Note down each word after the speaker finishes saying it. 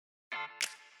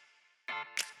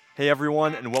Hey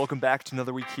everyone, and welcome back to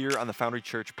another week here on the Foundry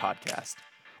Church podcast.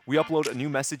 We upload a new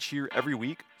message here every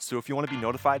week, so if you want to be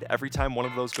notified every time one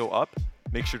of those go up,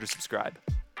 make sure to subscribe.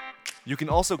 You can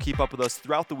also keep up with us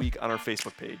throughout the week on our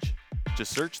Facebook page.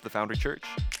 Just search the Foundry Church.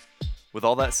 With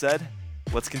all that said,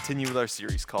 let's continue with our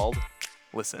series called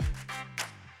Listen.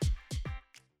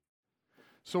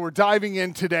 So we're diving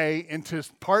in today into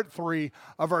part 3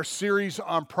 of our series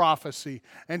on prophecy.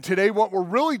 And today what we're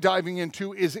really diving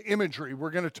into is imagery.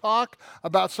 We're going to talk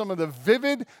about some of the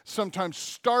vivid, sometimes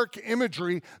stark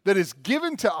imagery that is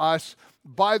given to us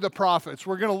by the prophets.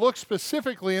 We're going to look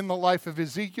specifically in the life of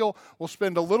Ezekiel. We'll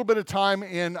spend a little bit of time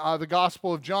in the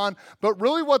Gospel of John. But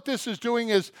really what this is doing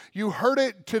is, you heard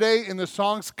it today in the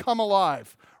songs, Come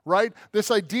Alive. Right?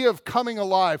 This idea of coming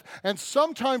alive. And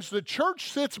sometimes the church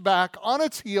sits back on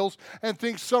its heels and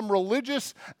thinks some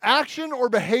religious action or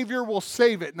behavior will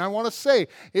save it. And I want to say,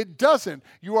 it doesn't.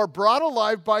 You are brought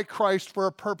alive by Christ for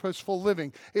a purposeful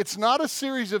living. It's not a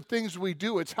series of things we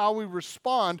do. It's how we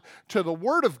respond to the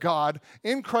Word of God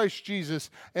in Christ Jesus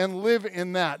and live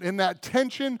in that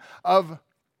tension of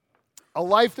a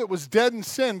life that was dead in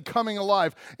sin coming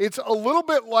alive. It's a little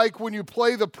bit like when you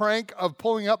play the prank of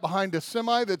pulling up behind a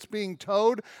semi that's being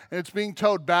towed, and it's being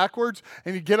towed backwards,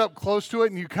 and you get up close to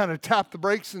it, and you kind of tap the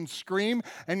brakes and scream,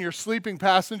 and your sleeping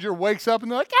passenger wakes up, and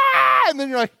they're like, ah! And then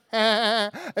you're like, ah!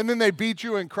 And then they beat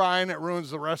you and cry, and it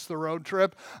ruins the rest of the road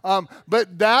trip.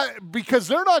 But that, because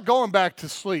they're not going back to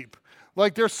sleep.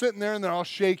 Like they're sitting there and they're all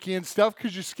shaky and stuff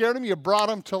because you scared them, you brought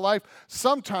them to life.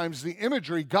 Sometimes the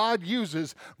imagery God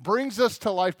uses brings us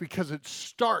to life because it's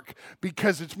stark,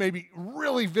 because it's maybe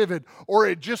really vivid, or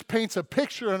it just paints a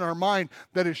picture in our mind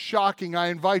that is shocking. I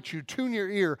invite you, tune your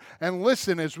ear and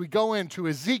listen as we go into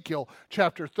Ezekiel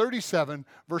chapter 37,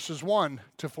 verses 1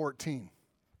 to 14.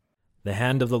 The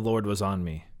hand of the Lord was on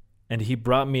me, and he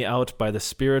brought me out by the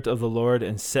Spirit of the Lord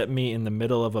and set me in the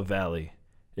middle of a valley.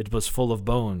 It was full of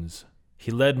bones. He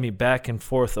led me back and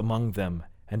forth among them,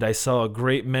 and I saw a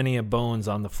great many bones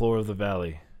on the floor of the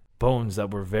valley, bones that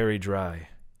were very dry.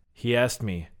 He asked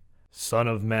me, Son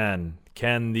of man,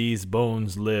 can these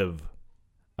bones live?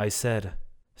 I said,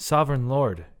 Sovereign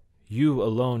Lord, you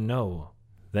alone know.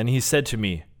 Then he said to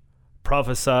me,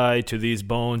 Prophesy to these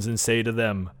bones and say to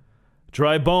them,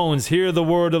 Dry bones, hear the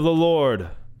word of the Lord.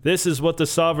 This is what the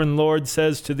Sovereign Lord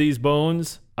says to these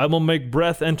bones. I will make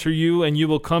breath enter you, and you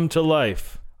will come to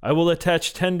life. I will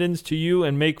attach tendons to you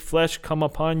and make flesh come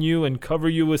upon you and cover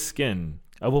you with skin.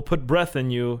 I will put breath in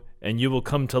you, and you will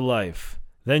come to life.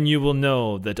 Then you will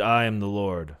know that I am the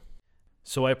Lord.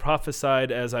 So I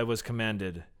prophesied as I was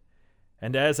commanded.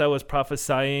 And as I was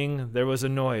prophesying, there was a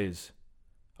noise,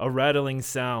 a rattling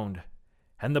sound,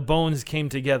 and the bones came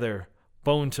together,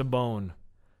 bone to bone.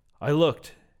 I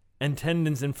looked, and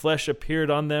tendons and flesh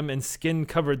appeared on them, and skin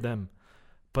covered them,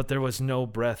 but there was no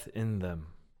breath in them.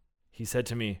 He said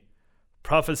to me,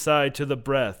 Prophesy to the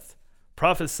breath.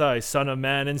 Prophesy, Son of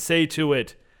man, and say to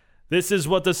it, This is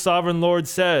what the Sovereign Lord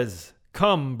says.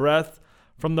 Come, breath,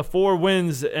 from the four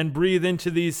winds, and breathe into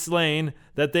these slain,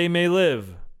 that they may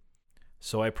live.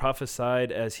 So I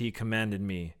prophesied as he commanded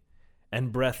me,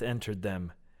 and breath entered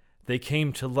them. They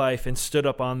came to life and stood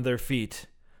up on their feet,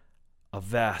 a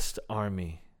vast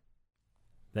army.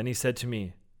 Then he said to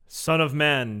me, Son of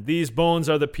man, these bones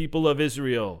are the people of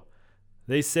Israel.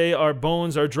 They say our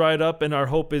bones are dried up and our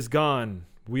hope is gone.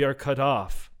 We are cut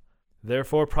off.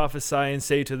 Therefore prophesy and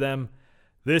say to them,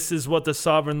 This is what the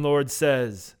Sovereign Lord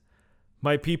says.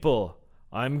 My people,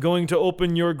 I am going to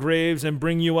open your graves and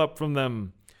bring you up from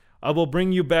them. I will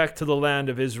bring you back to the land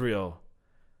of Israel.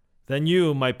 Then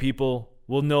you, my people,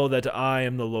 will know that I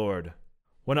am the Lord.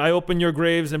 When I open your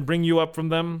graves and bring you up from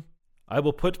them, I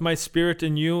will put my spirit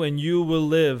in you, and you will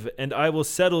live, and I will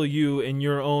settle you in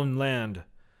your own land.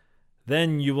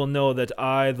 Then you will know that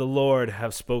I, the Lord,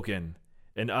 have spoken,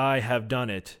 and I have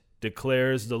done it,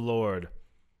 declares the Lord.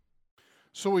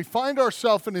 So we find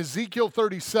ourselves in Ezekiel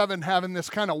 37 having this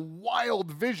kind of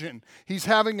wild vision. He's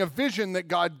having a vision that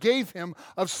God gave him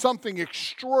of something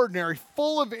extraordinary,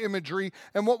 full of imagery.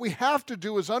 And what we have to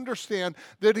do is understand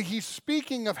that he's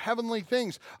speaking of heavenly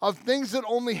things, of things that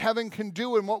only heaven can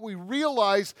do. And what we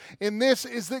realize in this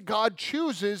is that God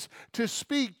chooses to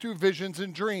speak through visions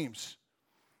and dreams.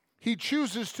 He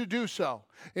chooses to do so.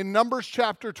 In Numbers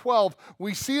chapter 12,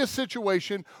 we see a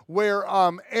situation where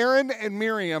Aaron and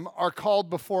Miriam are called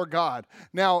before God.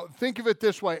 Now, think of it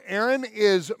this way. Aaron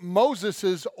is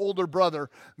Moses' older brother.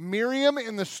 Miriam,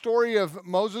 in the story of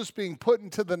Moses being put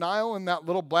into the Nile in that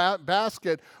little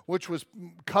basket, which was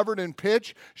covered in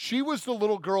pitch, she was the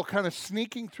little girl kind of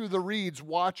sneaking through the reeds,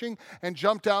 watching, and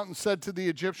jumped out and said to the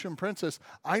Egyptian princess,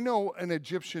 I know an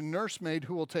Egyptian nursemaid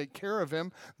who will take care of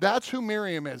him. That's who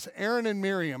Miriam is. Aaron and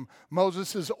Miriam,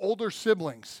 Moses' older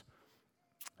siblings.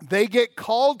 They get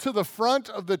called to the front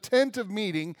of the tent of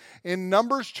meeting in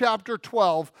Numbers chapter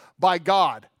 12 by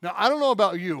God. Now, I don't know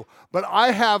about you, but I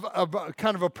have a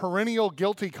kind of a perennial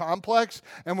guilty complex,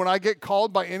 and when I get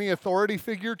called by any authority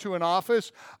figure to an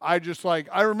office, I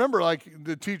remember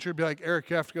the teacher would be like,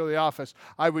 Eric, you have to go to the office.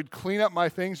 I would clean up my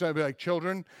things, and I'd be like,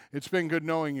 children, it's been good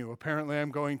knowing you. Apparently, I'm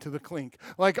going to the clink.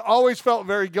 Always felt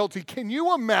very guilty. Can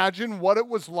you imagine what it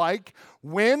was like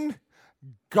when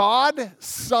God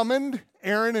summoned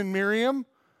Aaron and Miriam?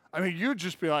 I mean, you'd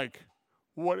just be like,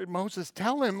 what did Moses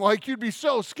tell him? You'd be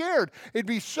so scared. It'd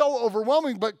be so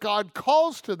overwhelming, but God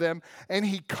calls to them, and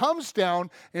he comes down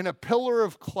in a pillar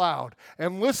of cloud.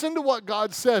 And listen to what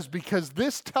God says, because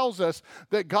this tells us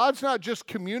that God's not just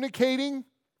communicating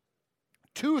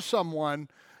to someone,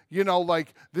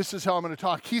 this is how I'm going to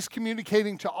talk. He's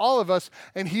communicating to all of us,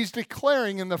 and he's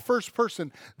declaring in the first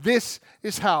person, this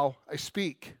is how I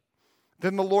speak.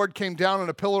 Then the Lord came down in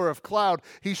a pillar of cloud.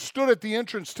 He stood at the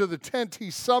entrance to the tent. He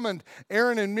summoned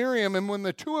Aaron and Miriam, and when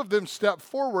the two of them stepped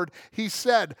forward, he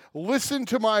said, listen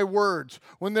to my words.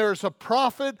 When there is a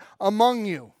prophet among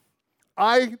you,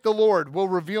 I, the Lord, will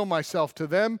reveal myself to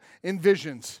them in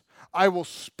visions. I will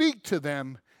speak to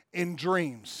them in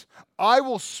dreams. I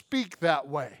will speak that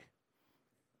way.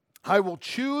 I will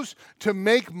choose to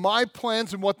make my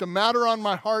plans and what the matter on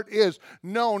my heart is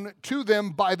known to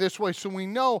them by this way. So we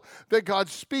know that God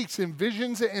speaks in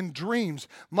visions and dreams.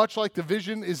 Much like the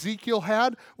vision Ezekiel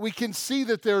had, we can see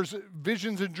that there's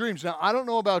visions and dreams. Now, I don't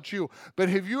know about you, but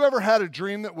have you ever had a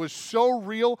dream that was so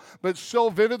real but so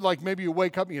vivid, like maybe you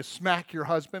wake up and you smack your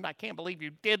husband? I can't believe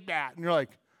you did that. And you're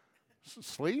like,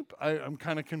 sleep? I'm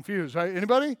kind of confused. Right?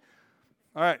 Anybody?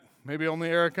 All right. Maybe only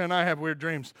Erica and I have weird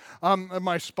dreams.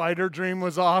 My spider dream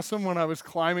was awesome when I was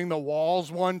climbing the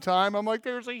walls one time. I'm like,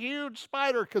 there's a huge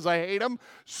spider because I hate them.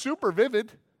 Super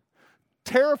vivid.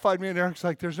 Terrified me. And Eric's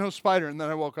like, there's no spider. And then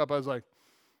I woke up. I was like,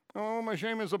 oh, my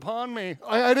shame is upon me.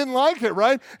 I didn't like it,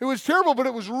 right? It was terrible, but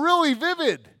it was really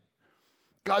vivid.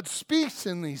 God speaks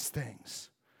in these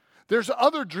things. There's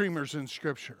other dreamers in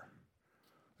Scripture.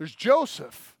 There's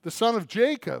Joseph, the son of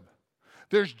Jacob.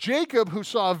 There's Jacob who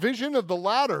saw a vision of the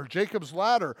ladder, Jacob's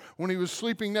ladder, when he was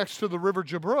sleeping next to the river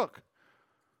Jabbok.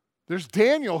 There's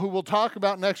Daniel, who we'll talk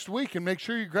about next week, and make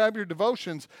sure you grab your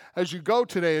devotions as you go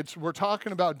today. We're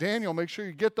talking about Daniel. Make sure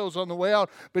you get those on the way out.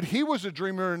 But he was a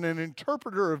dreamer and an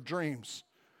interpreter of dreams.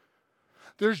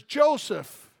 There's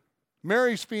Joseph,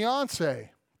 Mary's fiance.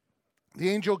 The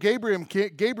angel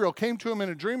Gabriel came to him in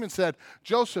a dream and said,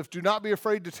 Joseph, do not be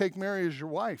afraid to take Mary as your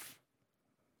wife.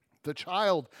 The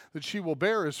child that she will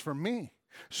bear is from me.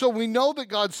 So we know that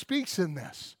God speaks in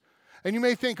this. And you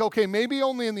may think, okay, maybe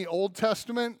only in the Old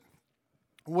Testament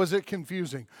was it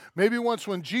confusing. Maybe once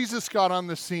when Jesus got on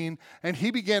the scene and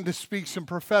he began to speak some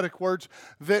prophetic words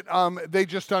that they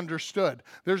just understood.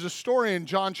 There's a story in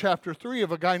John chapter 3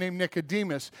 of a guy named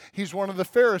Nicodemus. He's one of the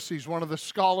Pharisees, one of the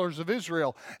scholars of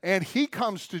Israel. And he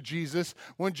comes to Jesus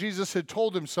when Jesus had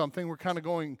told him something. We're kind of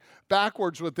going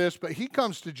backwards with this, but he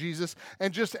comes to Jesus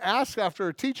and just asks after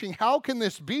a teaching, how can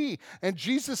this be? And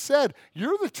Jesus said,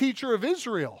 you're the teacher of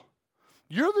Israel.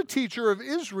 You're the teacher of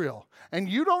Israel, and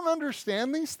you don't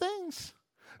understand these things?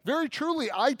 Very truly,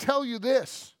 I tell you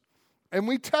this, and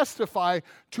we testify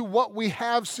to what we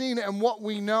have seen and what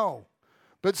we know.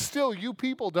 But still, you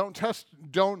people don't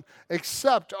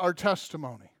accept our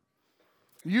testimony.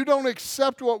 You don't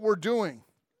accept what we're doing.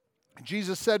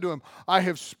 Jesus said to him, I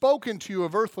have spoken to you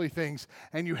of earthly things,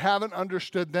 and you haven't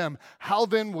understood them. How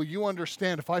then will you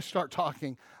understand if I start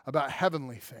talking about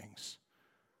heavenly things?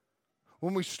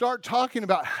 When we start talking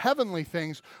about heavenly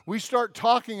things, we start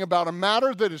talking about a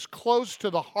matter that is close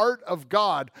to the heart of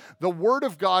God, the Word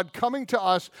of God coming to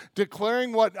us,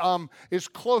 declaring what is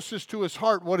closest to His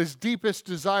heart, what His deepest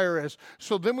desire is.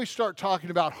 So then we start talking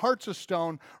about hearts of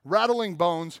stone, rattling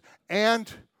bones, and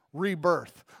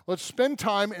rebirth. Let's spend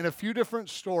time in a few different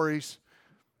stories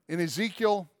in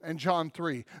Ezekiel and John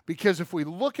 3, because if we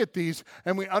look at these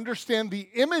and we understand the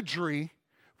imagery,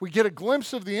 we get a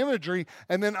glimpse of the imagery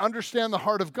and then understand the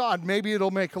heart of God, maybe it'll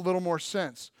make a little more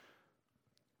sense.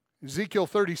 Ezekiel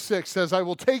 36 says, I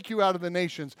will take you out of the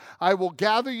nations. I will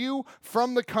gather you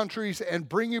from the countries and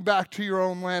bring you back to your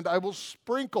own land. I will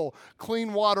sprinkle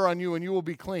clean water on you and you will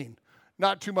be clean.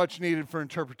 Not too much needed for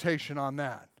interpretation on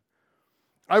that.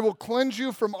 I will cleanse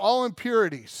you from all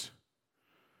impurities,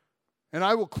 and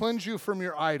I will cleanse you from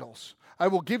your idols. I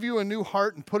will give you a new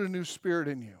heart and put a new spirit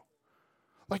in you.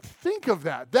 Like, think of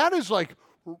that. That is like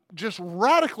just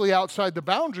radically outside the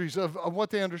boundaries of what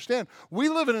they understand. We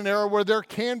live in an era where there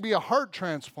can be a heart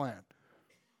transplant.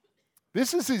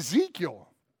 This is Ezekiel,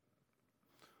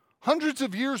 hundreds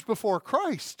of years before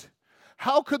Christ.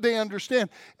 How could they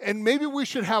understand? And maybe we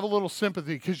should have a little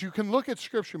sympathy, because you can look at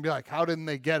Scripture and be like, how didn't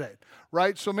they get it?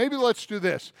 Right? So maybe let's do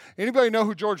this. Anybody know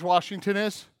who George Washington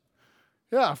is?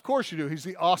 Yeah, of course you do. He's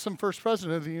the awesome first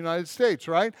president of the United States,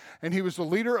 right? And he was the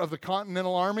leader of the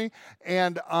Continental Army.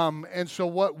 And so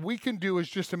what we can do is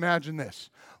just imagine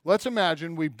this. Let's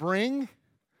imagine we bring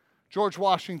George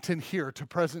Washington here to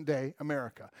present-day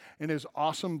America in his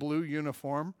awesome blue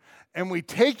uniform, and we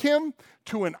take him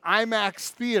to an IMAX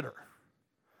theater.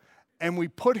 And we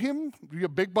put him, a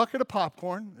big bucket of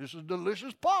popcorn. This is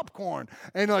delicious popcorn.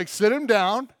 And like sit him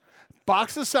down,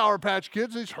 box of Sour Patch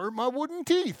Kids. He's hurt my wooden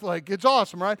teeth. Like, it's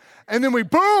awesome, right? And then we,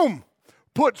 boom,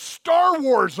 put Star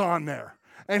Wars on there.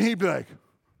 And he'd be like,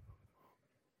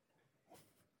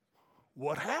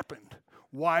 what happened?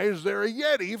 Why is there a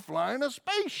Yeti flying a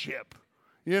spaceship?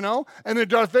 You know? And then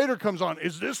Darth Vader comes on.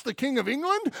 Is this the King of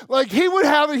England? Like, he would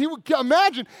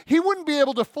imagine, he wouldn't be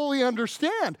able to fully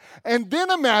understand. And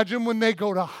then imagine when they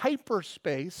go to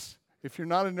hyperspace. If you're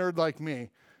not a nerd like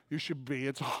me, you should be.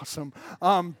 It's awesome.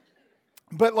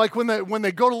 But like when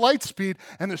they go to light speed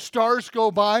and the stars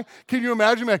go by, can you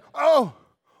imagine like, oh,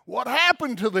 what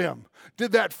happened to them?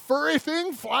 Did that furry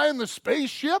thing fly in the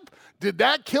spaceship? Did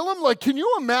that kill him? Like, can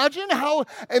you imagine how?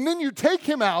 And then you take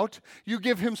him out, you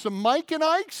give him some Mike and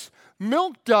Ike's,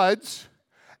 Milk Duds,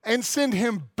 and send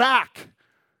him back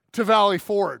to Valley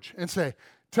Forge and say,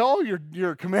 tell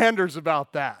your commanders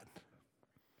about that.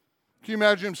 Can you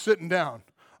imagine him sitting down?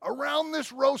 Around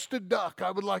this roasted duck, I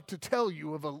would like to tell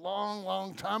you of a long,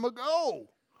 long time ago.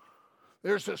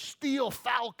 There's a steel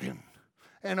falcon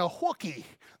and a hooky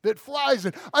that flies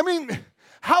it. I mean,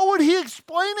 how would he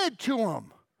explain it to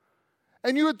him?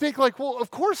 And you would think like, well,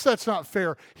 of course that's not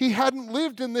fair. He hadn't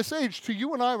lived in this age. To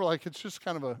you and I, we're like, it's just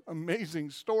kind of an amazing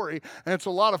story, and it's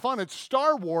a lot of fun. It's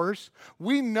Star Wars.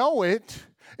 We know it.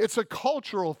 It's a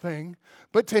cultural thing.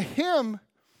 But to him,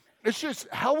 it's just,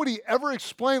 how would he ever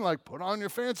explain, like, put on your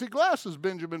fancy glasses,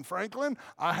 Benjamin Franklin,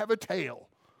 I have a tail,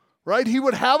 right? He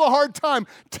would have a hard time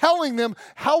telling them.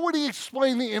 How would he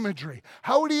explain the imagery?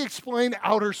 How would he explain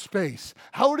outer space?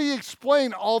 How would he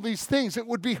explain all these things? It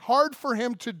would be hard for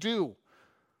him to do.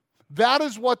 That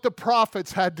is what the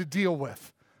prophets had to deal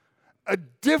with. A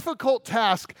difficult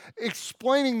task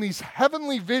explaining these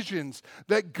heavenly visions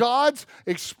that God's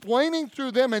explaining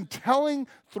through them and telling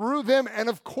through them. And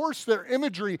of course, their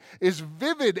imagery is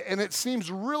vivid and it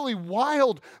seems really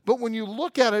wild. But when you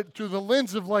look at it through the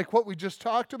lens of like what we just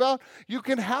talked about, you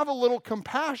can have a little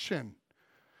compassion.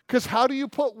 Because how do you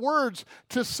put words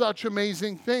to such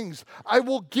amazing things? I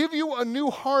will give you a new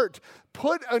heart,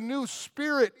 put a new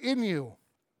spirit in you.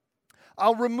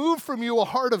 I'll remove from you a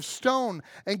heart of stone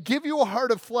and give you a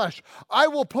heart of flesh. I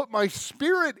will put my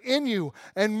spirit in you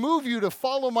and move you to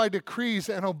follow my decrees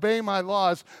and obey my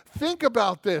laws. Think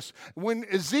about this. When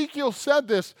Ezekiel said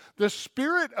this, the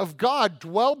Spirit of God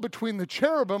dwelled between the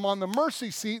cherubim on the mercy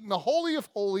seat in the Holy of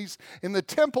Holies in the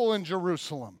temple in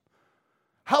Jerusalem.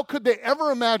 How could they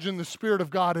ever imagine the Spirit of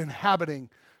God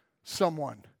inhabiting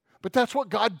someone? But that's what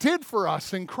God did for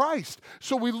us in Christ.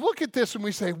 So we look at this and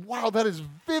we say, wow, that is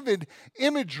vivid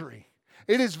imagery.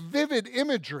 It is vivid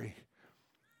imagery.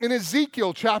 In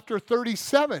Ezekiel chapter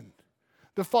 37,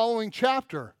 the following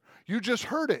chapter, you just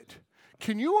heard it.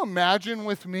 Can you imagine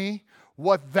with me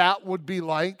what that would be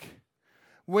like?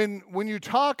 When you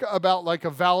talk about like a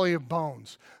valley of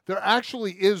bones, there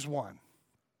actually is one.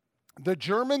 The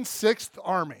German 6th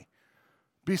Army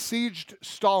besieged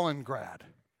Stalingrad.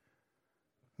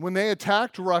 When they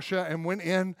attacked Russia and went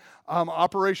in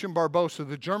Operation Barbarossa,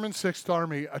 the German 6th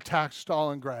Army attacked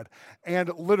Stalingrad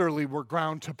and literally were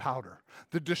ground to powder.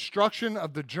 The destruction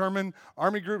of the German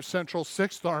Army Group Central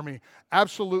 6th Army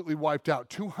absolutely wiped out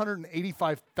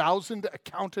 285,000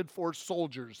 accounted for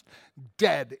soldiers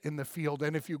dead in the field.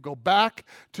 And if you go back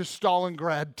to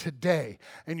Stalingrad today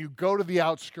and you go to the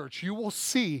outskirts, you will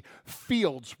see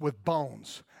fields with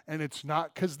bones. And it's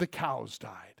not because the cows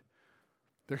died.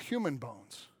 They're human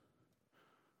bones.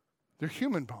 They're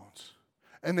human bones.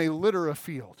 And they litter a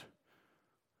field.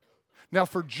 Now,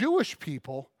 for Jewish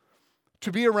people,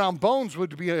 To be around bones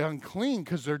would be unclean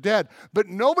because they're dead. But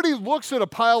nobody looks at a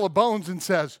pile of bones and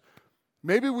says,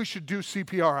 maybe we should do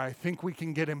CPR. I think we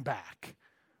can get him back.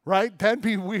 Right? That'd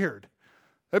be weird.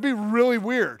 That'd be really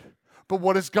weird. But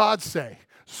what does God say?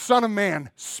 Son of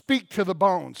man, speak to the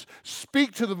bones.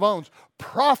 Speak to the bones.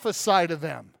 Prophesy to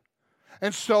them.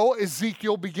 And so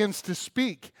Ezekiel begins to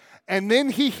speak. And then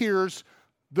he hears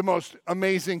the most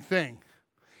amazing thing.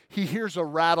 He hears a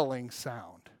rattling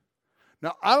sound.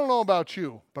 Now, I don't know about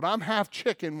you, but I'm half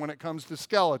chicken when it comes to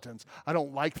skeletons. I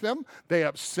don't like them. They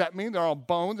upset me. They're all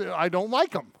bones. I don't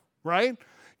like them, right?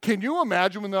 Can you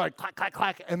imagine when they're like, clack, clack,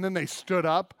 clack, and then they stood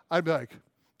up? I'd be like,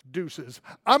 deuces.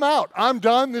 I'm out. I'm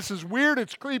done. This is weird.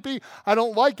 It's creepy. I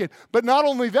don't like it. But not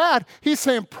only that, he's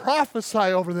saying prophesy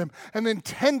over them, and then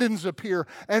tendons appear,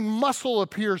 and muscle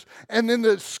appears, and then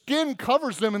the skin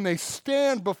covers them, and they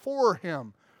stand before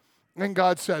him. And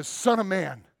God says, Son of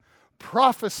man,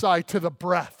 prophesy to the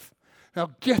breath.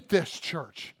 Now get this,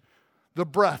 church. The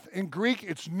breath. In Greek,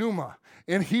 it's pneuma.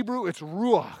 In Hebrew, it's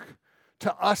ruach.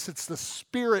 To us, it's the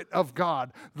Spirit of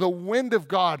God, the wind of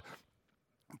God.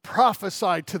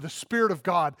 Prophesy to the Spirit of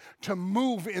God to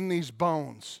move in these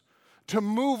bones, to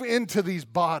move into these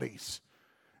bodies.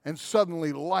 And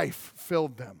suddenly life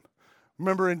filled them.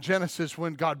 Remember in Genesis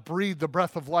when God breathed the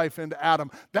breath of life into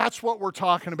Adam? That's what we're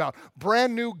talking about.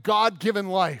 Brand new God-given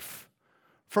life.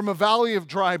 From a valley of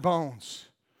dry bones,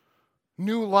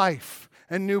 new life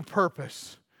and new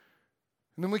purpose.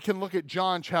 And then we can look at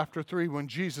John chapter 3 when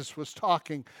Jesus was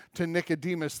talking to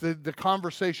Nicodemus, the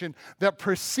conversation that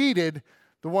preceded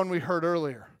the one we heard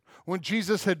earlier. When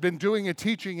Jesus had been doing a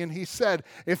teaching and he said,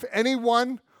 if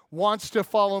anyone wants to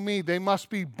follow me, they must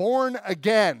be born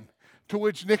again. To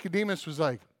which Nicodemus was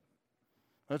like,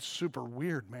 that's super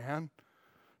weird, man.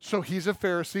 So he's a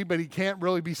Pharisee, but he can't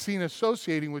really be seen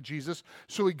associating with Jesus.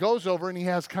 So he goes over and he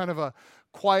has kind of a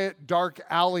quiet, dark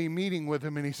alley meeting with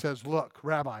him. And he says, look,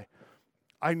 Rabbi,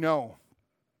 I know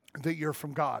that you're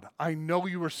from God. I know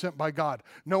you were sent by God.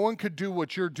 No one could do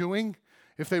what you're doing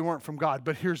if they weren't from God.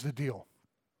 But here's the deal.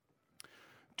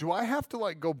 Do I have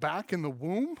to go back in the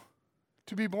womb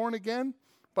to be born again?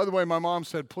 By the way, my mom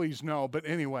said, please no. But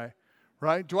anyway,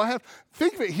 right?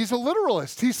 Think of it. He's a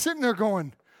literalist. He's sitting there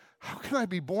going, how can I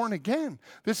be born again?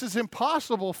 This is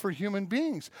impossible for human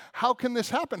beings. How can this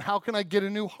happen? How can I get a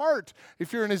new heart?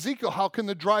 If you're in Ezekiel, how can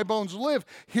the dry bones live?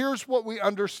 Here's what we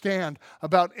understand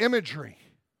about imagery.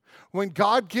 When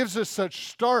God gives us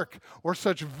such stark or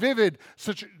such vivid,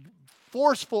 such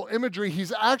forceful imagery,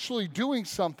 he's actually doing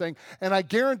something. And I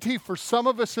guarantee for some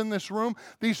of us in this room,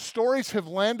 these stories have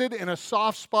landed in a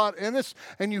soft spot in us.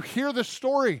 And you hear the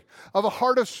story of a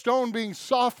heart of stone being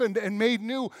softened and made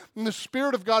new, and the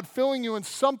Spirit of God filling you, and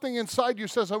something inside you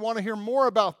says, I want to hear more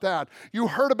about that. You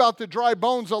heard about the dry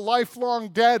bones, a lifelong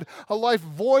dead, a life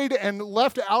void and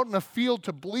left out in a field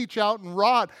to bleach out and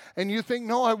rot. And you think,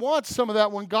 no, I want some of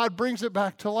that when God brings it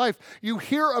back to life. You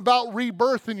hear about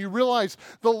rebirth and you realize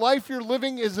the life you're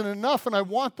living isn't enough, and I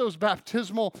want those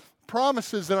baptismal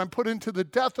promises that I'm put into the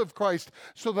death of Christ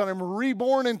so that I'm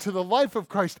reborn into the life of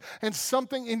Christ. And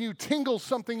something in you tingles,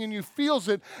 something in you feels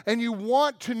it, and you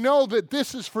want to know that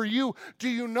this is for you. Do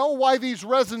you know why these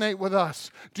resonate with us?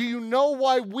 Do you know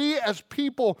why we as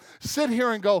people sit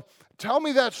here and go, tell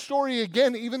me that story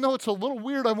again, even though it's a little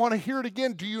weird, I want to hear it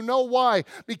again. Do you know why?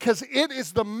 Because it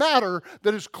is the matter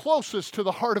that is closest to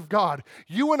the heart of God.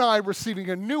 You and I receiving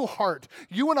a new heart.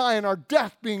 You and I in our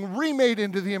death being remade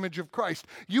into the image of Christ.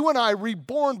 You and I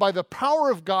reborn by the power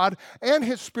of God and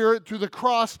His Spirit through the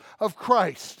cross of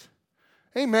Christ.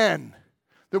 Amen.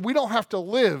 That we don't have to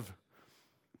live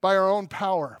by our own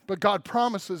power, but God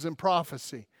promises in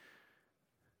prophecy.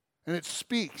 And it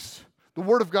speaks. The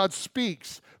Word of God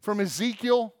speaks from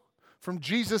Ezekiel, from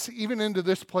Jesus, even into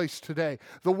this place today.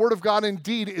 The Word of God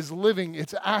indeed is living,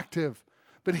 it's active.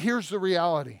 But here's the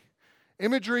reality.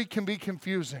 Imagery can be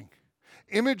confusing.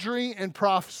 Imagery and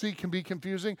prophecy can be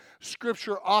confusing.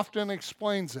 Scripture often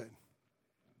explains it.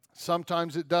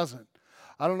 Sometimes it doesn't.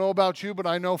 I don't know about you, but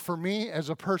I know for me as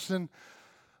a person,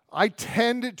 I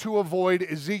tend to avoid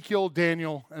Ezekiel,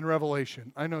 Daniel, and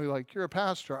Revelation. I know you're like, you're a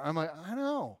pastor. I'm like, I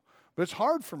know, but it's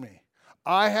hard for me.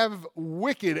 I have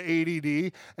wicked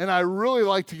ADD, and I really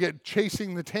like to get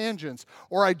chasing the tangents,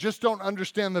 or I just don't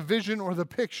understand the vision or the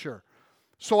picture,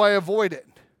 so I avoid it.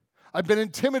 I've been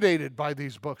intimidated by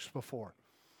these books before.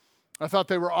 I thought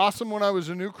they were awesome when I was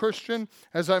a new Christian.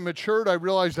 As I matured, I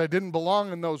realized I didn't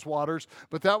belong in those waters,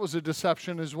 but that was a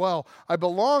deception as well. I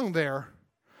belong there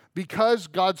because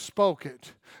God spoke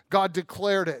it. God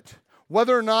declared it.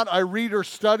 Whether or not I read or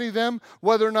study them,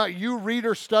 whether or not you read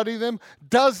or study them,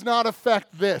 does not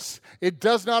affect this. It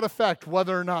does not affect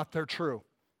whether or not they're true.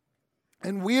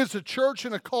 And we as a church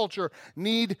and a culture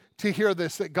need to hear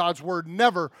this, that God's word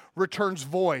never returns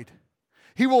void.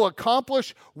 He will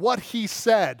accomplish what he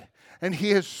said, and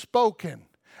he has spoken,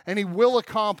 and he will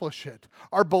accomplish it.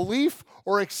 Our belief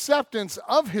or acceptance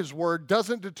of his word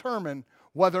doesn't determine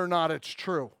whether or not it's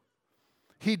true.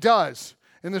 He does.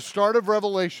 In the start of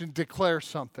Revelation, declare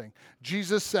something.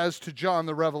 Jesus says to John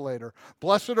the Revelator,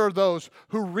 "Blessed are those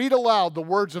who read aloud the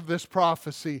words of this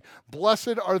prophecy.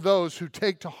 Blessed are those who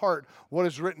take to heart what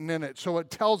is written in it." So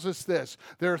it tells us this.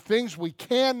 There are things we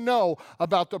can know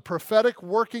about the prophetic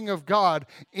working of God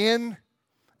in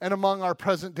and among our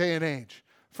present day and age.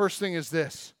 First thing is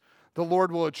this. The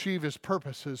Lord will achieve his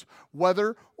purposes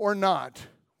whether or not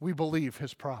we believe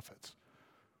his prophets.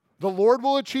 The Lord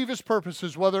will achieve his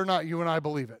purposes whether or not you and I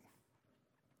believe it.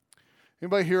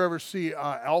 Anybody here ever see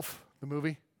Elf, the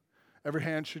movie? Every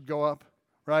hand should go up,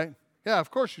 right? Yeah,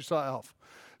 of course you saw Elf.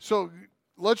 So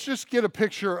let's just get a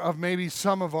picture of maybe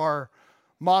some of our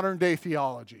modern day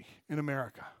theology in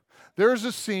America. There's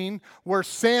a scene where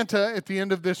Santa at the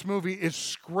end of this movie is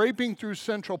scraping through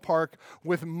Central Park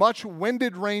with much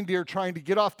winded reindeer trying to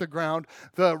get off the ground.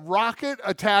 The rocket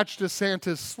attached to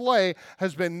Santa's sleigh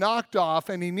has been knocked off,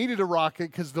 and he needed a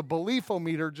rocket because the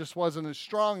belief-o-meter just wasn't as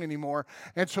strong anymore.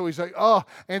 And so he's like, oh,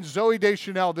 and Zooey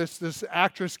Deschanel, this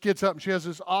actress, gets up, and she has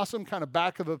this awesome kind of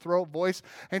back-of-the-throat voice,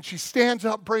 and she stands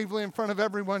up bravely in front of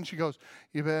everyone. She goes,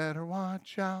 "You better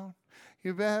watch out.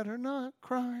 You better not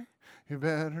cry. You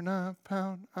better not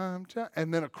pound,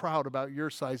 and then a crowd about your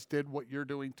size did what you're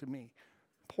doing to me."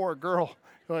 Poor girl.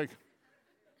 You're like,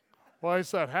 why is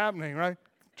that happening, right?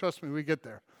 Trust me, we get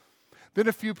there. Then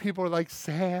a few people are like,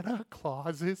 "Santa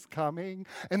Claus is coming."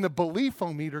 And the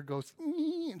belief-o-meter goes,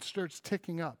 and starts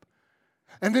ticking up.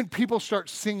 And then people start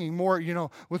singing more,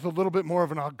 with a little bit more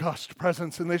of an august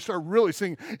presence. And they start really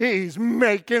singing, "He's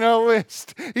making a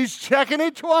list. He's checking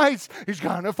it twice. He's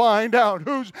going to find out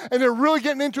who's..." And they're really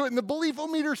getting into it. And the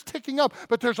belief-o-meter's ticking up.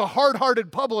 But there's a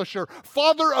hard-hearted publisher,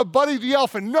 father of Buddy the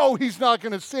Elf. And no, he's not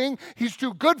going to sing. He's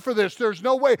too good for this. There's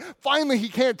no way. Finally, he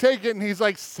can't take it. And he's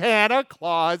like, "Santa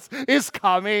Claus is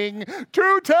coming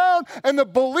to town." And the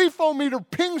belief-o-meter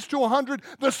pings to 100.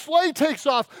 The sleigh takes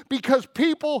off because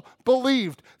people believed.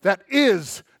 That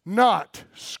is not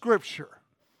Scripture.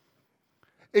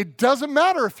 It doesn't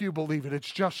matter if you believe it. It's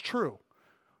just true.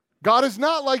 God is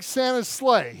not like Santa's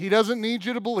sleigh. He doesn't need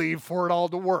you to believe for it all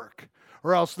to work,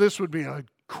 or else this would be a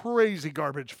crazy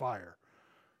garbage fire.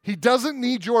 He doesn't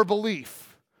need your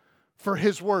belief for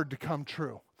his word to come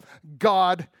true.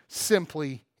 God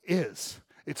simply is.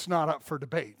 It's not up for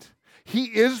debate. He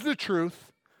is the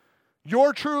truth.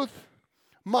 Your truth,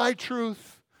 my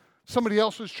truth, somebody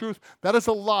else's truth, that is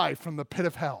a lie from the pit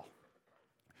of hell.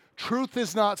 Truth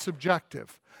is not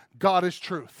subjective. God is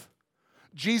truth.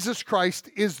 Jesus Christ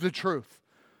is the truth.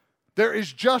 There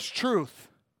is just truth.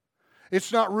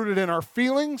 It's not rooted in our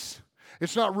feelings.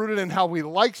 It's not rooted in how we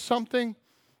like something.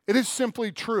 It is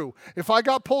simply true. If I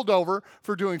got pulled over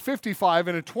for doing 55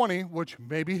 in a 20, which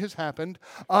maybe has happened,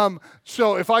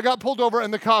 so if I got pulled over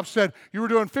and the cop said, "You were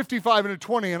doing 55 in a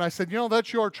 20, and I said,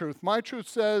 "That's your truth. My truth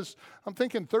says, I'm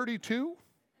thinking 32.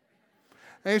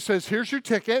 And he says, "Here's your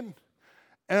ticket."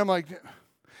 And I'm like,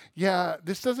 "Yeah,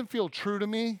 this doesn't feel true to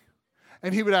me."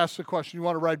 And he would ask the question, "You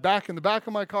want to ride back in the back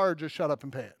of my car or just shut up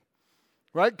and pay it?"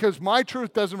 Right? Because my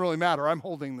truth doesn't really matter. I'm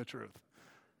holding the truth.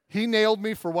 He nailed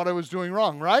me for what I was doing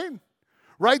wrong, right?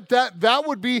 Right? That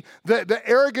would be the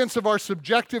arrogance of our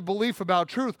subjective belief about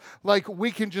truth. Like,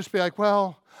 we can just be like,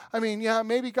 "Well,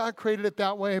 maybe God created it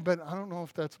that way, but I don't know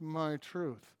if that's my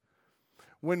truth."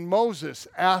 When Moses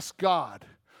asked God,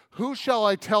 "Who shall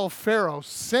I tell Pharaoh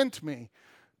sent me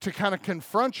to kind of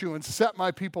confront you and set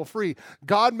my people free?"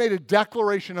 God made a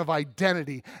declaration of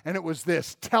identity, and it was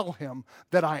this: "Tell him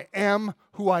that I am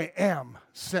who I am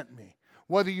sent me.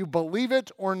 Whether you believe it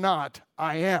or not,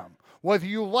 I am. Whether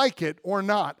you like it or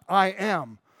not, I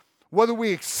am." Whether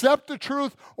we accept the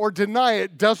truth or deny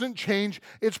it doesn't change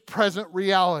its present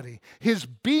reality. His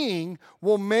being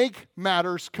will make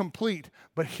matters complete.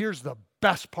 But here's the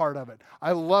best part of it.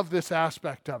 I love this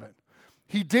aspect of it.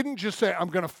 He didn't just say,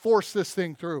 "I'm going to force this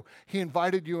thing through." He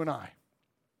invited you and I.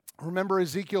 Remember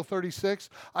Ezekiel 36?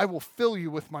 "I will fill you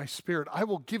with my spirit. I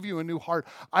will give you a new heart.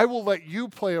 I will let you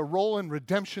play a role in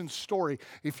redemption's story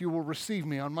if you will receive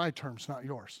me on my terms, not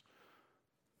yours."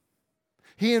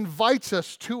 He invites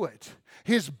us to it.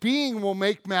 His being will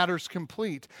make matters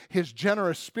complete. His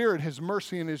generous spirit, his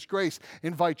mercy, and his grace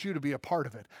invite you to be a part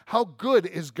of it. How good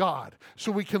is God?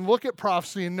 So we can look at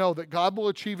prophecy and know that God will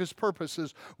achieve his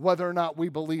purposes whether or not we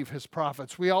believe his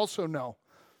prophets. We also know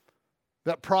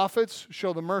that prophets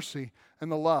show the mercy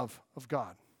and the love of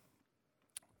God.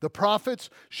 The prophets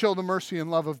show the mercy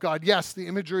and love of God. Yes, the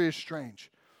imagery is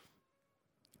strange.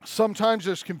 Sometimes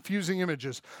there's confusing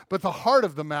images, but the heart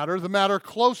of the matter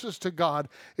closest to God,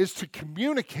 is to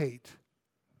communicate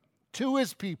to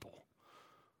his people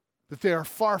that they are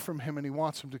far from him and he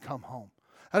wants them to come home.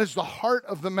 That is the heart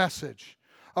of the message.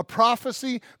 A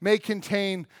prophecy may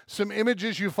contain some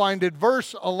images you find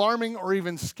adverse, alarming, or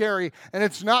even scary, and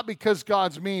it's not because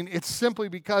God's mean. It's simply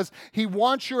because he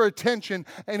wants your attention,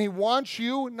 and he wants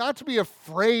you not to be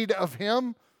afraid of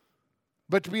him,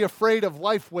 but to be afraid of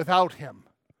life without him,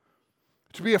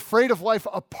 to be afraid of life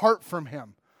apart from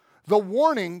him. The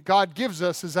warning God gives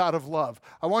us is out of love.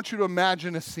 I want you to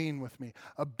imagine a scene with me.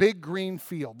 A big green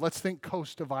field, let's think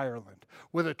coast of Ireland,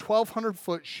 with a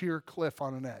 1,200-foot sheer cliff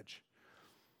on an edge.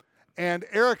 And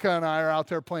Erica and I are out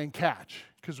there playing catch,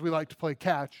 because we like to play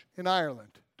catch in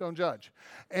Ireland. Don't judge.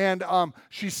 And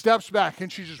she steps back,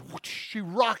 and she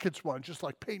rockets one, just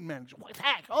like Peyton Manning.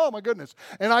 Heck, oh, my goodness.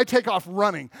 And I take off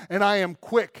running, and I am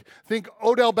quick. Think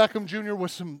Odell Beckham Jr.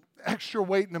 with some extra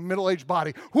weight in a middle-aged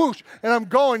body. Whoosh! And I'm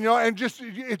going, and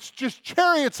it's just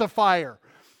chariots of fire.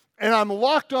 And I'm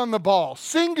locked on the ball,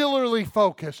 singularly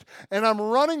focused, and I'm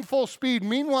running full speed.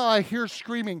 Meanwhile, I hear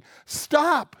screaming,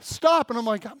 "Stop, stop." And I'm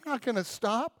like, I'm not going to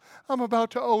stop. I'm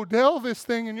about to Odell this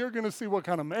thing, and you're going to see what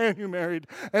kind of man you married.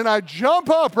 And I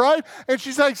jump up, right? And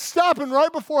she's like, "Stop." And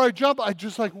right before I jump, I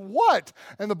just like, what?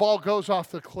 And the ball goes off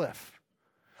the cliff.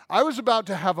 I was about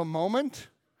to have a moment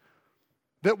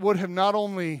that would have not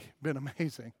only been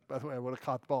amazing, by the way, I would have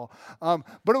caught the ball,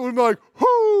 but it would be like,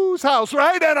 whose house,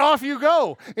 right? And off you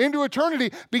go into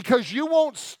eternity, because you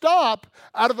won't stop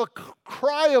out of a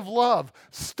cry of love.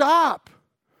 Stop.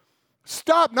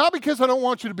 Stop. Not because I don't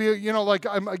want you to be, like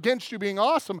I'm against you being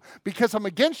awesome, because I'm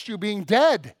against you being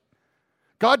dead.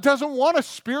 God doesn't want us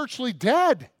spiritually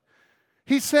dead.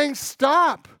 He's saying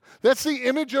stop. That's the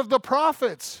image of the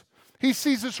prophets. He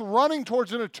sees us running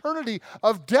towards an eternity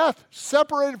of death,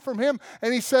 separated from him,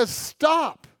 and he says,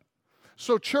 stop.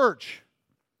 So church,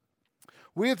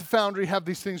 we at the Foundry have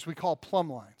these things we call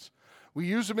plumb lines. We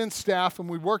use them in staff, and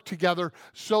we work together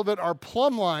so that our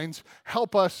plumb lines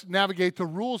help us navigate the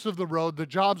rules of the road, the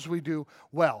jobs we do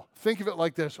well. Think of it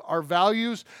like this. Our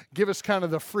values give us kind of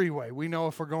the freeway. We know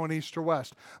if we're going east or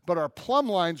west. But our plumb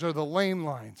lines are the lane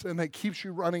lines, and that keeps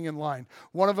you running in line.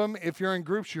 One of them, if you're in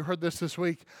groups, you heard this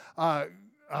week,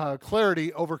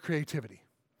 clarity over creativity.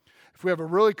 If we have a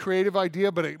really creative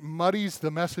idea, but it muddies the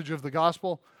message of the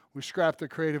gospel, we scrap the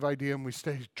creative idea and we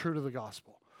stay true to the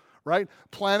gospel. Right?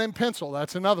 Plan and pencil,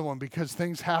 that's another one, because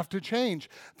things have to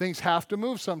change. Things have to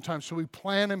move sometimes, so we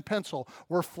plan and pencil.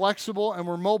 We're flexible and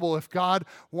we're mobile. If God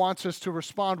wants us to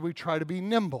respond, we try to be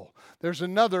nimble. There's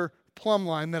another plumb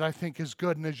line that I think is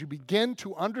good, and as you begin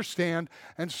to understand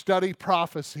and study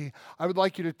prophecy, I would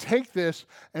like you to take this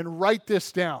and write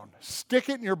this down. Stick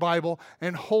it in your Bible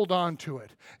and hold on to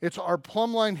it. It's our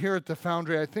plumb line here at the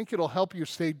Foundry. I think it'll help you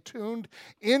stay tuned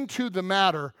into the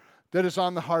matter that is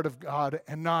on the heart of God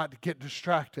and not get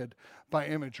distracted by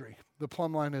imagery. The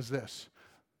plumb line is this: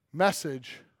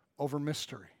 message over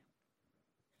mystery.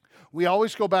 We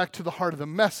always go back to the heart of the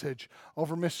message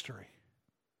over mystery.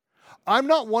 I'm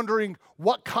not wondering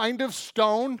what kind of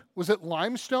stone, was it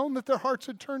limestone that their hearts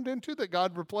had turned into that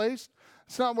God replaced?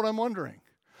 It's not what I'm wondering.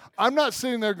 I'm not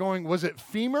sitting there going, was it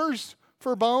femurs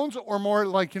for bones, or more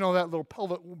like, that little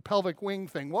pelvic wing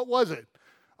thing? What was it?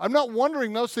 I'm not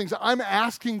wondering those things. I'm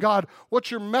asking God,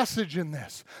 what's your message in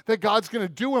this? That God's going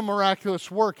to do a miraculous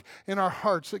work in our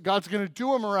hearts. That God's going to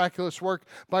do a miraculous work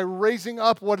by raising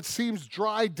up what seems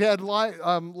dry, dead,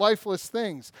 lifeless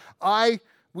things.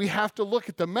 We have to look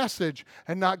at the message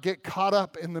and not get caught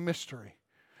up in the mystery.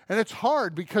 And it's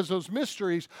hard because those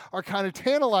mysteries are kind of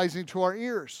tantalizing to our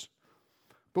ears.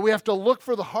 But we have to look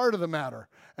for the heart of the matter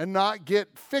and not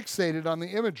get fixated on the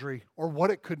imagery or what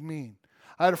it could mean.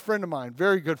 I had a friend of mine,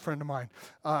 very good friend of mine,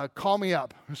 call me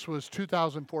up. This was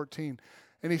 2014.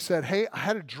 And he said, hey, I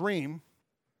had a dream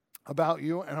about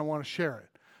you, and I want to share it.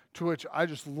 To which I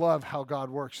just love how God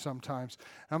works sometimes.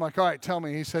 And I'm like, all right, tell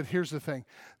me. He said, here's the thing.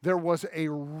 There was a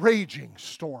raging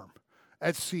storm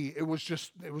at sea. It was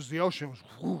the ocean. It was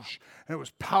whoosh, and it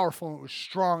was powerful, and it was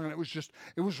strong, and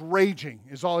it was raging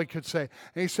is all he could say.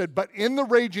 And he said, but in the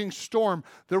raging storm,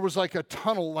 there was like a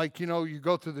tunnel, like, you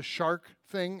go through the shark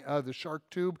thing, the shark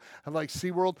tube, at like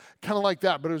SeaWorld, kind of like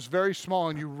that, but it was very small,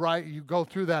 and you go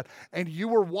through that, and you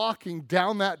were walking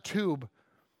down that tube,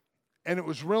 and it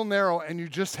was real narrow, and you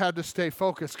just had to stay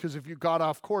focused, because if you got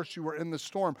off course, you were in the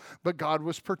storm, but God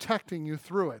was protecting you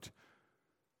through it.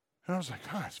 And I was like,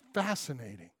 it's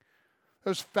fascinating. It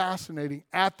was fascinating.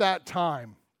 At that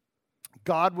time,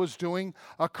 God was doing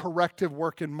a corrective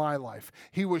work in my life.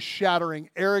 He was shattering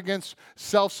arrogance,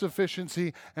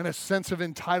 self-sufficiency, and a sense of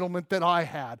entitlement that I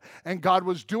had. And God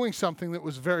was doing something that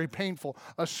was very painful,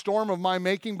 a storm of my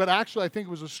making, but actually I think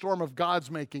it was a storm of God's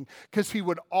making, because He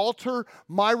would alter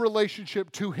my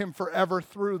relationship to Him forever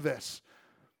through this.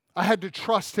 I had to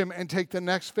trust Him and take the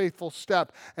next faithful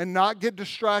step and not get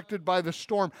distracted by the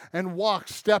storm and walk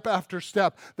step after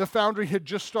step. The Foundry had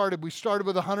just started. We started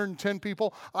with 110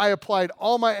 people. I applied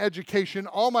all my education,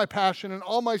 all my passion, and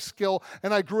all my skill,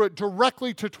 and I grew it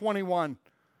directly to 21.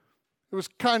 It was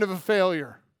kind of a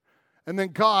failure. And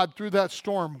then God, through that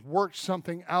storm, worked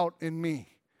something out in me.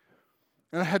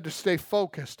 And I had to stay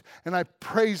focused. And I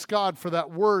praise God for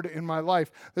that word in my life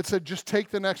that said, just take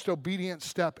the next obedient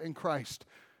step in Christ.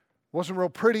 Wasn't real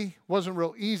pretty, wasn't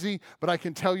real easy, but I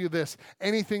can tell you this,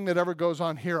 anything that ever goes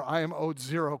on here, I am owed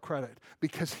zero credit,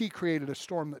 because He created a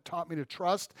storm that taught me to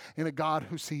trust in a God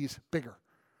who sees bigger.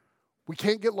 We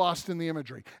can't get lost in the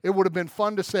imagery. It would have been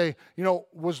fun to say,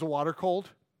 was the water cold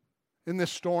in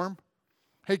this storm?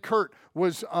 Hey, Kurt,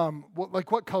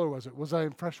 what color was it? Was I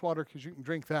in fresh water? Because you can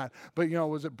drink that. But,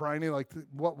 was it briny?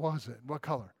 What was it? What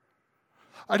color?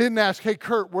 I didn't ask, hey,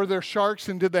 Kurt, were there sharks,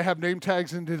 and did they have name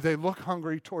tags, and did they look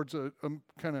hungry towards a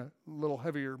kind of little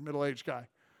heavier middle-aged guy?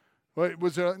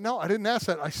 No, I didn't ask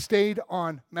that. I stayed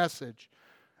on message.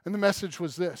 And the message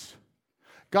was this.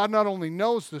 God not only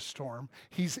knows the storm,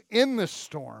 He's in the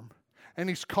storm, and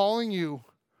He's calling you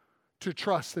to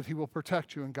trust that He will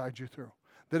protect you and guide you through.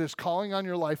 That His calling on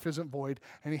your life isn't void,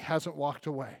 and He hasn't walked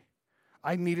away.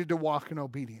 I needed to walk in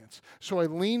obedience. So I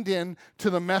leaned in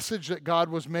to the message that God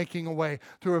was making away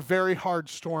through a very hard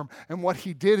storm. And what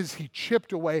He did is He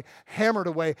chipped away, hammered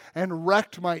away, and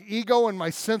wrecked my ego and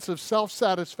my sense of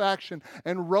self-satisfaction,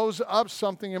 and rose up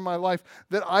something in my life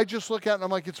that I just look at and I'm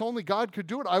like, it's only God could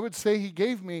do it. I would say He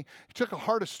took a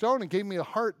heart of stone and gave me a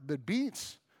heart that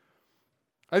beats.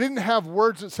 I didn't have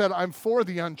words that said, I'm for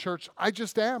the unchurched. I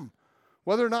just am,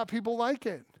 whether or not people like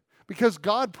it, because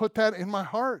God put that in my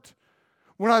heart.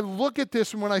 When I look at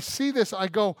this and when I see this, I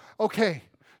go, okay,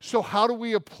 so how do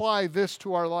we apply this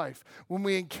to our life? When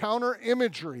we encounter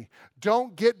imagery,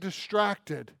 don't get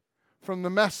distracted from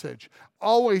the message.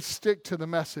 Always stick to the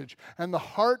message. And the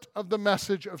heart of the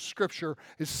message of Scripture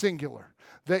is singular.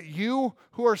 That you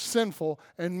who are sinful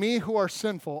and me who are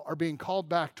sinful are being called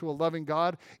back to a loving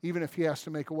God, even if He has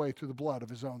to make a way through the blood of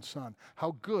His own Son.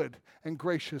 How good and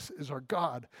gracious is our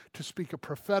God to speak a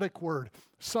prophetic word,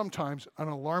 sometimes an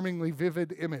alarmingly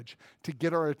vivid image, to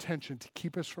get our attention, to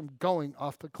keep us from going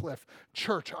off the cliff.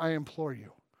 Church, I implore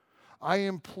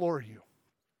you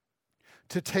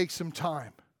to take some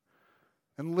time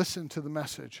and listen to the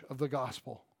message of the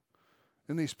gospel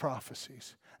in these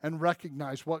prophecies, and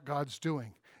recognize what God's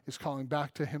doing is calling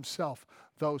back to Himself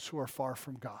those who are far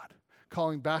from God.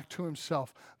 Calling back to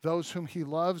Himself those whom He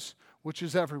loves, which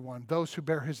is everyone. Those who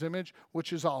bear His image,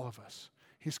 which is all of us.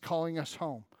 He's calling us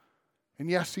home. And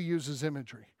yes, He uses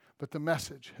imagery, but the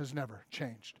message has never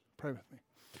changed. Pray with me.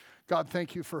 God,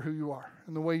 thank You for who You are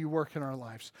and the way You work in our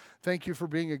lives. Thank You for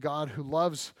being a God who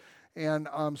loves and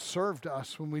served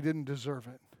us when we didn't deserve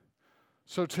it.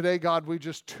 So today, God, we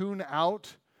just tune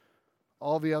out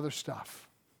all the other stuff.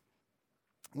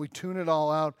 We tune it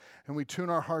all out, and we tune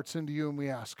our hearts into You, and we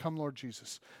ask, come, Lord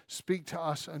Jesus, speak to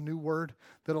us a new word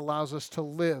that allows us to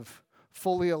live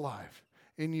fully alive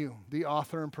in You, the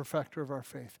author and perfecter of our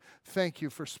faith. Thank You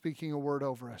for speaking a word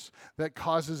over us that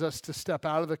causes us to step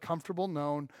out of the comfortable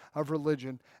known of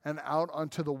religion and out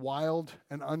onto the wild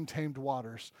and untamed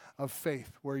waters of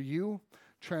faith, where You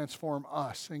transform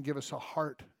us and give us a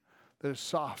heart that is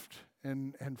soft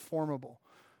and formable.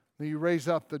 That You raise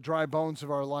up the dry bones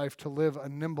of our life to live a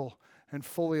nimble and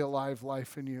fully alive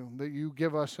life in You. That You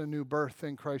give us a new birth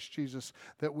in Christ Jesus,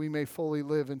 that we may fully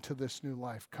live into this new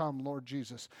life. Come, Lord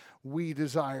Jesus, we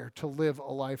desire to live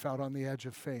a life out on the edge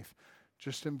of faith.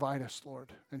 Just invite us,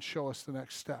 Lord, and show us the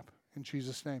next step. In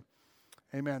Jesus' name,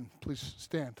 amen. Please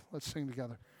stand. Let's sing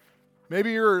together.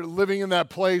 Maybe you're living in that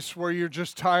place where you're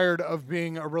just tired of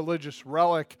being a religious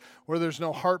relic, where there's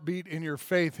no heartbeat in your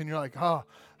faith, and you're like,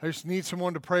 I just need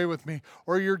someone to pray with me.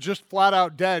 Or you're just flat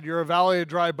out dead. You're a valley of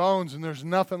dry bones, and there's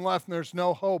nothing left, and there's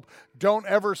no hope. Don't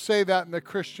ever say that in the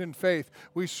Christian faith.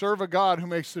 We serve a God who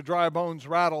makes the dry bones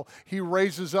rattle. He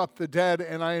raises up the dead,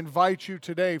 and I invite you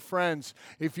today, friends,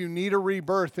 if you need a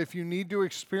rebirth, if you need to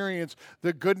experience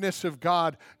the goodness of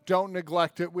God, don't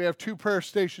neglect it. We have 2 prayer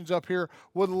stations up here.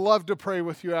 Would love to pray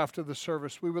with you after the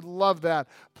service. We would love that.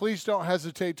 Please don't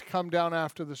hesitate to come down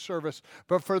after the service.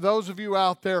 But for those of you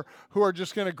out there who are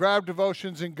just going to grab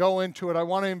devotions and go into it, I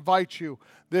want to invite you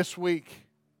this week.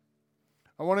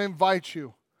 I want to invite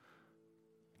you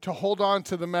to hold on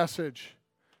to the message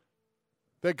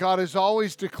that God is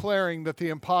always declaring that the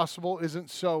impossible isn't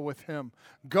so with him.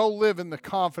 Go live in the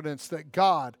confidence that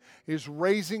God is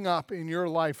raising up in your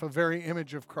life a very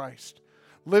image of Christ.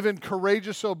 Live in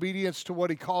courageous obedience to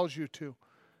what he calls you to.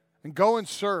 And go and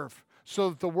serve so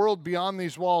that the world beyond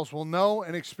these walls will know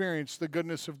and experience the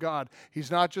goodness of God. He's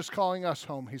not just calling us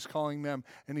home, he's calling them,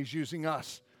 and he's using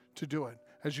us to do it.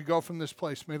 As you go from this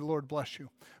place, may the Lord bless you.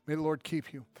 May the Lord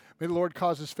keep you. May the Lord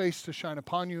cause his face to shine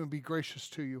upon you and be gracious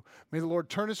to you. May the Lord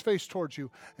turn his face towards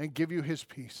you and give you his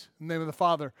peace. In the name of the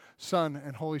Father, Son,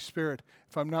 and Holy Spirit.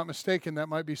 If I'm not mistaken, that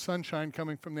might be sunshine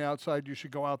coming from the outside. You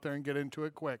should go out there and get into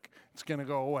it quick. It's going to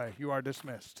go away. You are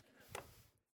dismissed.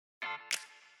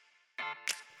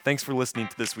 Thanks for listening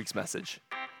to this week's message.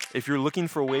 If you're looking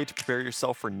for a way to prepare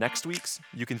yourself for next week's,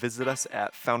 you can visit us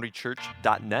at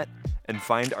foundrychurch.net and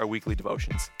find our weekly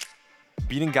devotions.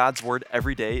 Beating God's Word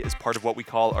every day is part of what we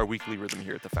call our weekly rhythm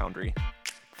here at the Foundry.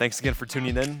 Thanks again for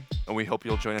tuning in, and we hope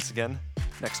you'll join us again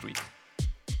next week.